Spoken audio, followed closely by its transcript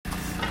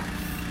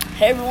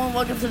Hey everyone,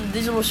 welcome to the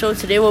Digital Show.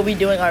 Today we'll be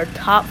doing our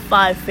top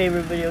 5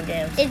 favorite video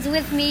games. It's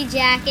with me,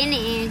 Jack, and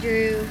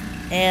Andrew.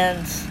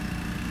 And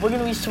we're going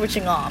to be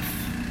switching off.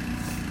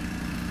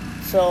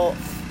 So,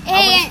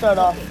 I'm going to start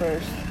off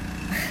first.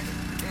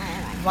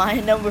 My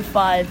number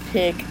 5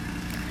 pick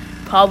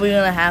probably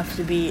going to have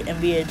to be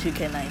NBA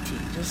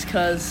 2K19. Just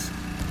because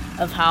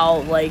of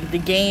how, the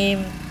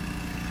game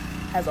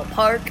has a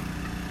park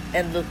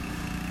and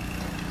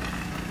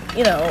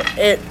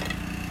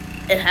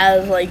it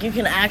has, you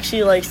can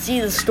actually,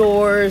 see the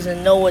stores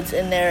and know what's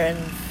in there,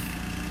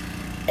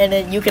 and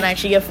then you can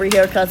actually get free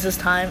haircuts this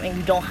time, and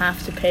you don't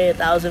have to pay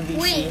 1,000 VC.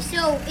 Wait,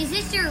 so is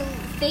this your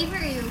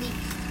favorite or your least?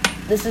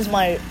 This is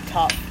my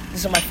top.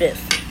 This is my 5th.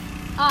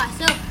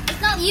 So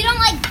it's not, you don't,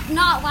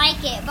 not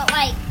like it, but,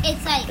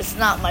 it's, It's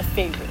not my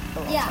favorite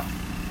of all yeah. time.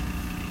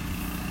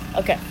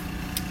 Okay.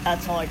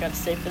 That's all I got to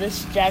say for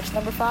this. Jack's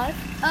number 5?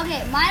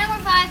 Okay, my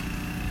number 5,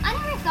 I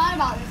never thought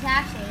about this,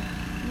 actually.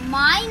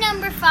 My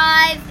number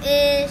 5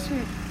 is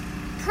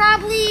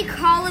probably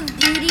Call of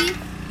Duty,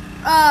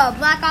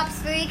 Black Ops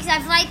 3, because I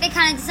feel like they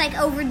kind of just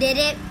overdid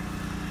it.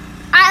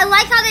 I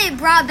like how they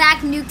brought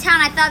back Nuketown.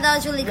 I thought that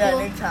was really cool.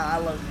 Yeah, Nuketown. I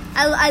love it.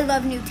 I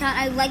love Nuketown.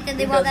 I like that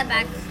they brought that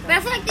back. But I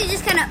feel like they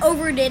just kind of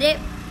overdid it.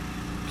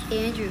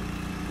 Hey, Andrew,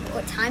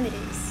 what time it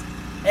is?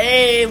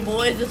 Hey,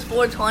 boys, it's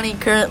 4:20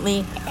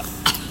 currently.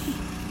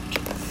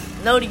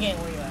 Know the game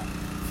where you're at.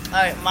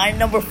 Alright, my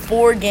number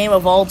 4 game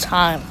of all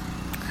time.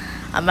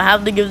 I'm going to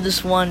have to give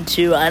this one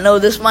to, I know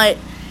you guys might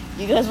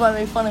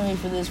make fun of me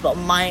for this, but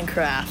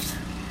Minecraft.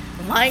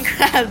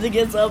 Minecraft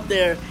gets up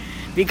there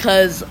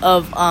because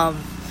of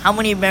how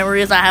many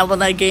memories I have on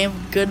that game.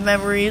 Good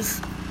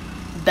memories,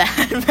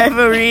 bad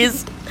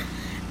memories,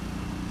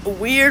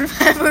 weird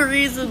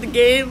memories of the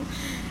game.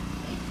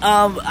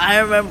 I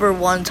remember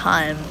one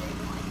time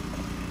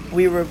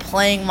we were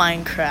playing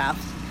Minecraft,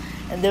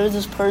 and there was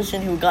this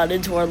person who got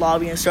into our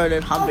lobby and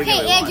started humping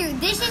everyone. Okay, Andrew,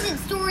 this isn't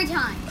story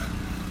time.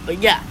 But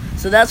yeah,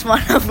 so that's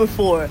my number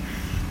 4.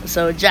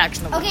 So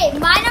Jack's number 4. Okay,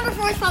 my number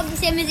 4 is probably the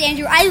same as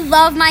Andrew. I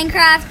love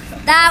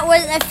Minecraft. That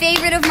was a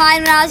favorite of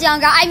mine when I was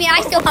younger. I mean,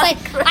 I still play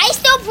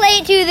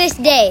it to this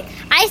day.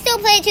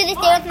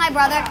 With my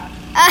brother.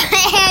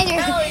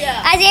 Andrew, Hell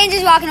yeah. as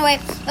Andrew's walking away.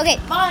 Okay.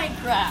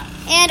 Minecraft.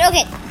 And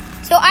okay,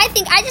 so I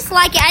just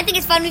like it. I think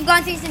it's fun. We've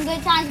gone through some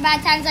good times,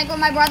 bad times. Like when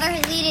my brother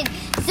has leaded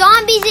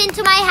zombies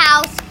into my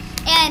house,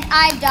 and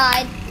I've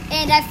died,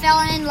 and I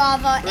fell in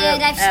lava,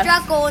 and I've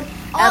struck gold.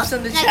 F's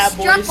in the chat,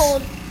 boys.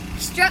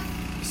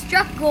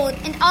 Struck gold,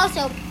 and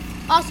also,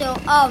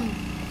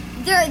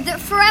 there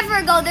forever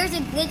ago, there's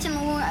a glitch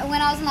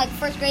when I was in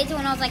first grade, so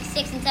when I was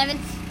 6 and 7,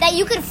 that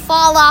you could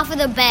fall off of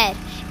the bed.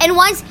 And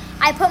once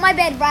I put my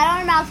bed right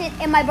on a mountain,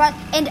 and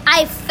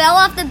I fell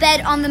off the bed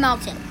on the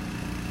mountain.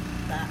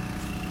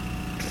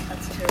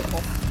 That's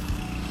terrible.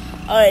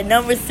 Alright,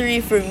 number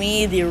 3 for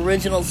me, the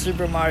original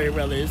Super Mario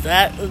Brothers.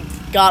 That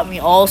got me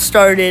all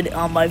started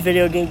on my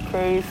video game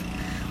craze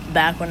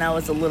back when I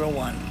was a little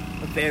one.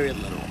 Very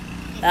little.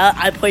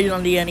 I played it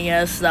on the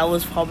NES. That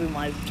was probably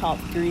my top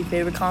 3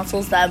 favorite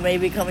consoles. That may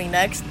be coming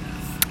next.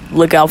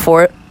 Look out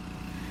for it.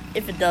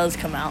 If it does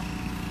come out.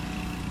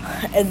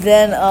 And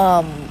then,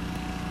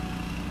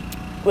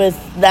 with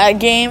that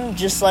game, it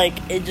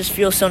just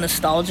feels so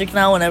nostalgic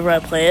now whenever I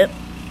play it.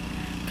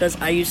 Because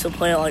I used to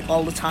play it,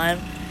 all the time.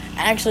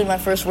 Actually, my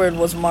first word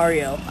was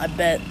Mario. I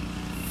bet.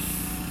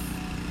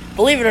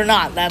 Believe it or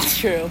not, that's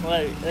true.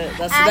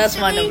 That's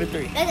my number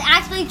 3. That's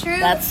actually true?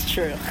 That's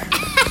true.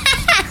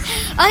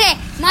 Okay,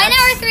 my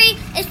number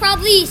 3 is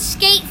probably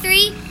Skate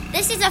 3.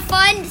 This is a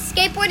fun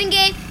skateboarding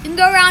game. You can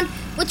go around.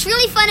 What's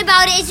really fun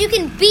about it is you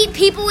can beat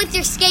people with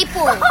your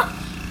skateboard.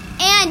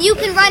 And you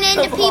can run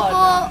into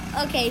people.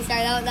 Okay,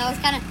 sorry, that was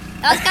kind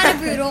of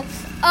brutal.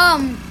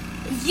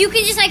 You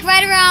can just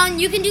ride around.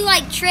 You can do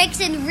tricks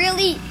and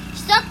really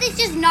stuff that's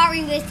just not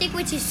realistic,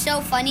 which is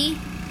so funny.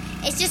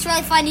 It's just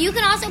really fun. You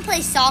can also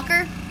play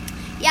soccer.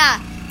 Yeah.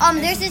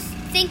 There's this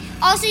thing.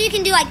 Also, you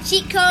can do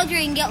cheat codes where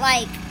you can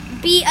get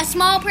be a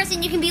small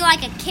person. You can be a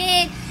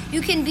kid.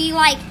 You can be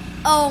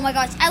oh my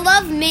gosh, I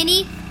love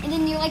Minnie. And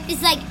then you're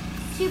this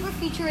super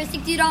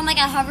futuristic dude on a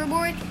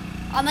hoverboard,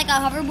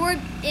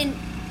 in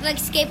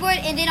skateboard.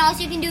 And then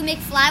also you can do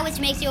McFly, which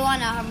makes you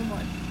on a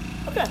hoverboard.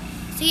 Okay.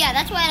 So yeah,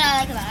 that's what I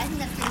like about it. I think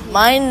that's pretty cool.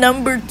 My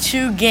number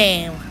 2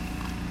 game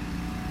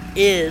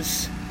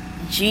is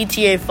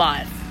GTA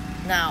 5.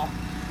 Now,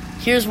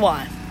 here's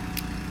why.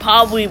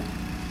 Probably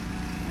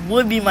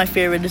would be my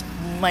favorite if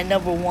my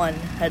number 1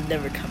 had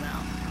never come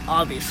out,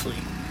 obviously.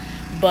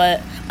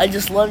 But I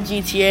just love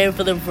GTA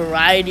for the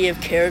variety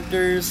of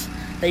characters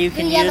that you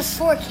can use. Yeah, there's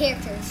 4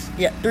 characters.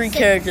 Yeah, 3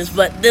 characters,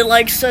 but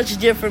they're such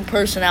different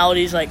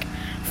personalities.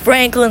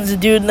 Franklin's the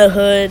dude in the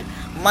hood,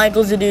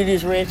 Michael's the dude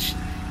who's rich,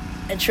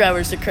 and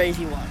Trevor's the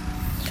crazy one.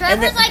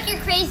 Trevor's your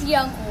crazy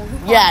uncle who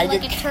calls you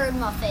a turd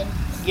muffin.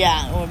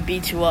 Yeah, and will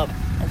beat you up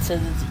and says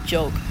it's a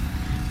joke.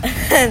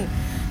 And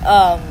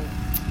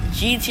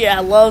GTA, I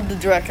love the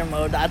director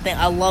mode.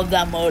 I love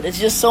that mode. It's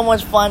just so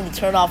much fun to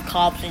turn off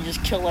cops and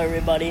just kill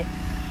everybody.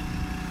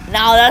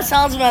 Now, that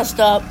sounds messed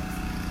up,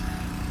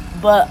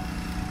 but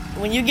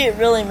when you get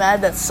really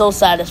mad, that's so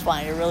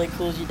satisfying. It really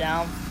cools you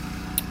down.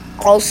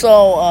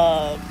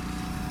 Also,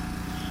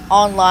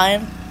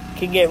 online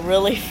can get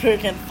really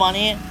freaking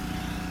funny.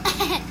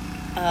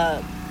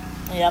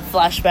 Yeah,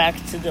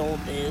 flashback to the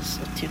old days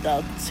of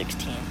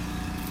 2016.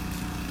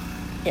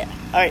 Yeah,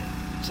 alright.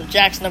 So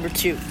Jack's number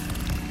 2.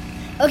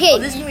 Okay. Oh,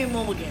 this is going to be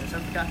mobile games. I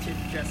forgot to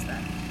address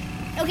that.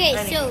 Okay,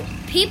 Anyway. so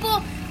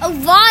a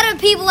lot of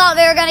people out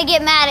there are going to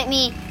get mad at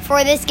me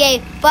for this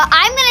game, but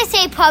I'm going to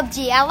say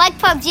PUBG. I like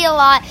PUBG a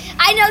lot.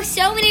 I know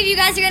so many of you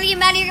guys are going to get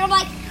mad at me. You're going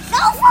to be like, no,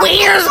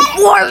 Where's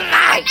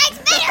Fortnite? Fortnite's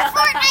better.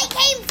 Fortnite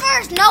came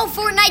first. No,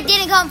 Fortnite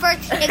didn't come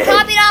first. It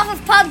copied off of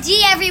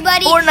PUBG,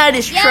 everybody. Fortnite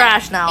is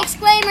trash now.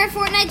 Disclaimer,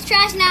 Fortnite's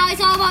trash now. It's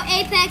all about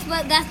Apex,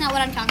 but that's not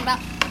what I'm talking about.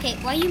 Okay,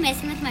 why are you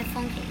messing with my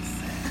phone case?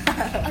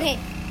 Okay,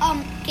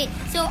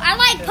 so I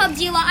like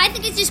PUBG a lot. I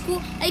think it's just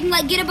cool. I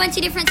can get a bunch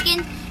of different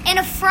skins and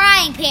a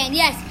frying pan.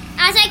 Yes,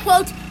 as I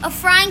quote, a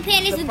frying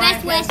pan is the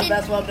best weapon. The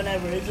best weapon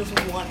ever. It's just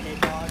one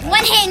hit, dog.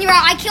 One hit and you're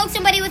out. I killed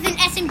somebody with an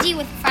SMG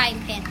with a frying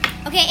pan.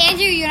 Okay,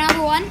 Andrew, you're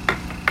number 1.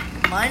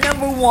 My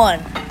number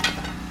 1.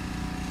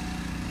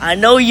 I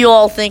know you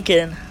all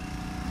thinking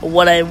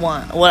what I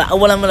want, what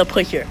I'm gonna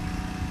put here.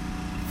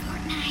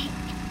 Fortnite.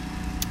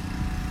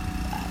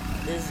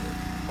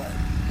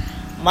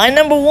 My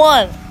number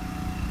 1,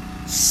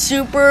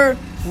 Super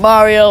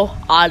Mario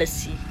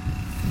Odyssey.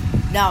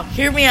 Now,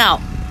 hear me out.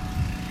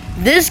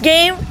 This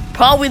game,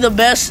 probably the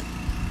best,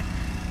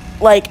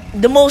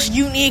 the most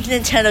unique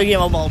Nintendo game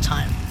of all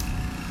time.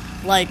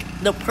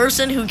 The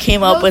person who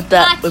came up with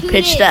that, who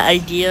pitched that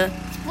idea,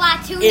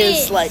 Splatoon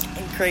is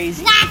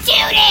crazy.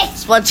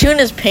 Splatoon Splatoon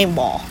is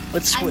paintball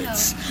with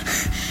squids.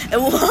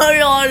 And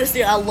Mario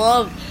Odyssey, I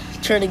love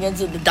turning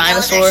into the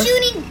dinosaur. No, they're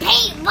shooting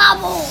paint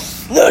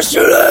bubbles. They're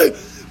shooting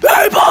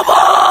paint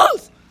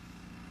bubbles!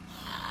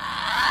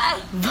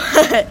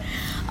 But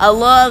I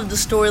love the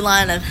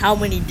storyline of how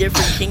many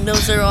different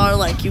kingdoms there are.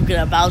 You could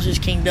have Bowser's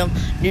Kingdom,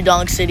 New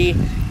Donk City,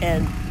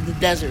 and the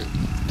desert.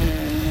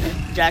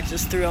 Jack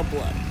just threw up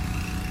blood.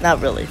 Not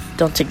really.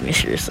 Don't take me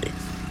seriously.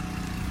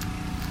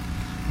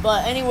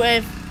 But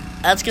anyway,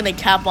 that's going to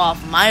cap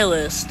off my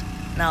list.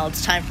 Now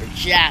it's time for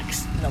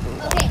Jack's number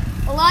 1. Okay,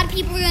 a lot of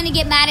people are going to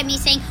get mad at me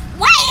saying,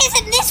 why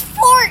isn't this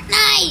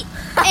Fortnite?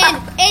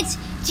 And it's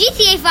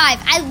GTA 5.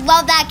 I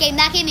love that game.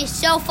 That game is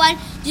so fun.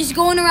 Just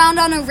going around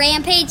on a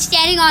rampage,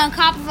 standing on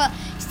top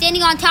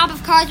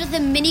of cars with a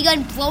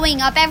minigun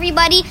blowing up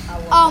everybody.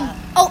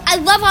 I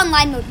love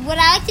online mode. What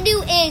I like to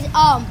do is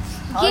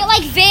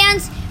get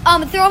vans,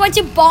 throw a bunch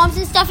of bombs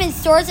and stuff in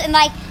stores and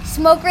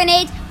smoke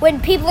grenades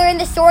when people are in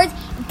the stores.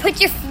 Put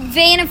your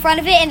van in front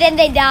of it and then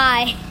they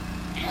die.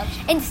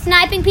 And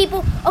sniping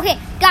people. Okay,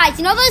 guys,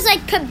 you know those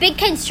big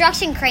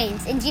construction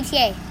cranes in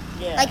GTA?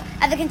 Yeah.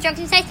 At the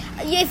construction sites?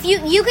 If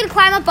you could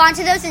climb up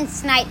onto those and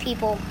snipe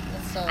people.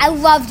 I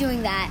love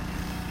doing that.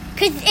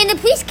 And the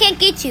police can't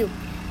get you.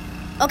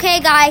 Okay,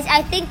 guys,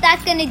 I think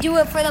that's going to do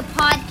it for the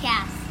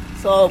podcast.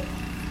 So,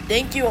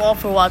 thank you all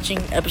for watching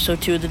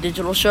episode 2 of The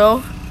Digital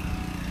Show.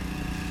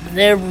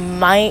 There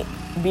might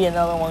be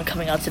another one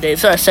coming out today.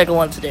 It's our second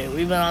one today.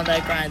 We've been on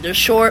that grind. They're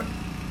short,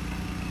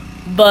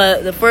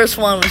 but the first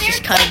one was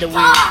just kind of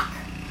weird.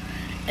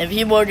 And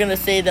people are going to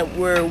say that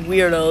we're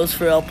weirdos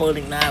for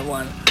uploading that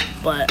one.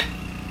 But,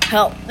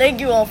 thank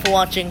you all for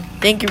watching.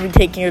 Thank you for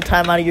taking your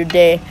time out of your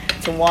day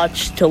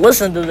to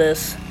listen to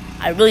this.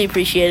 I really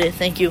appreciate it.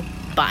 Thank you.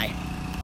 Bye.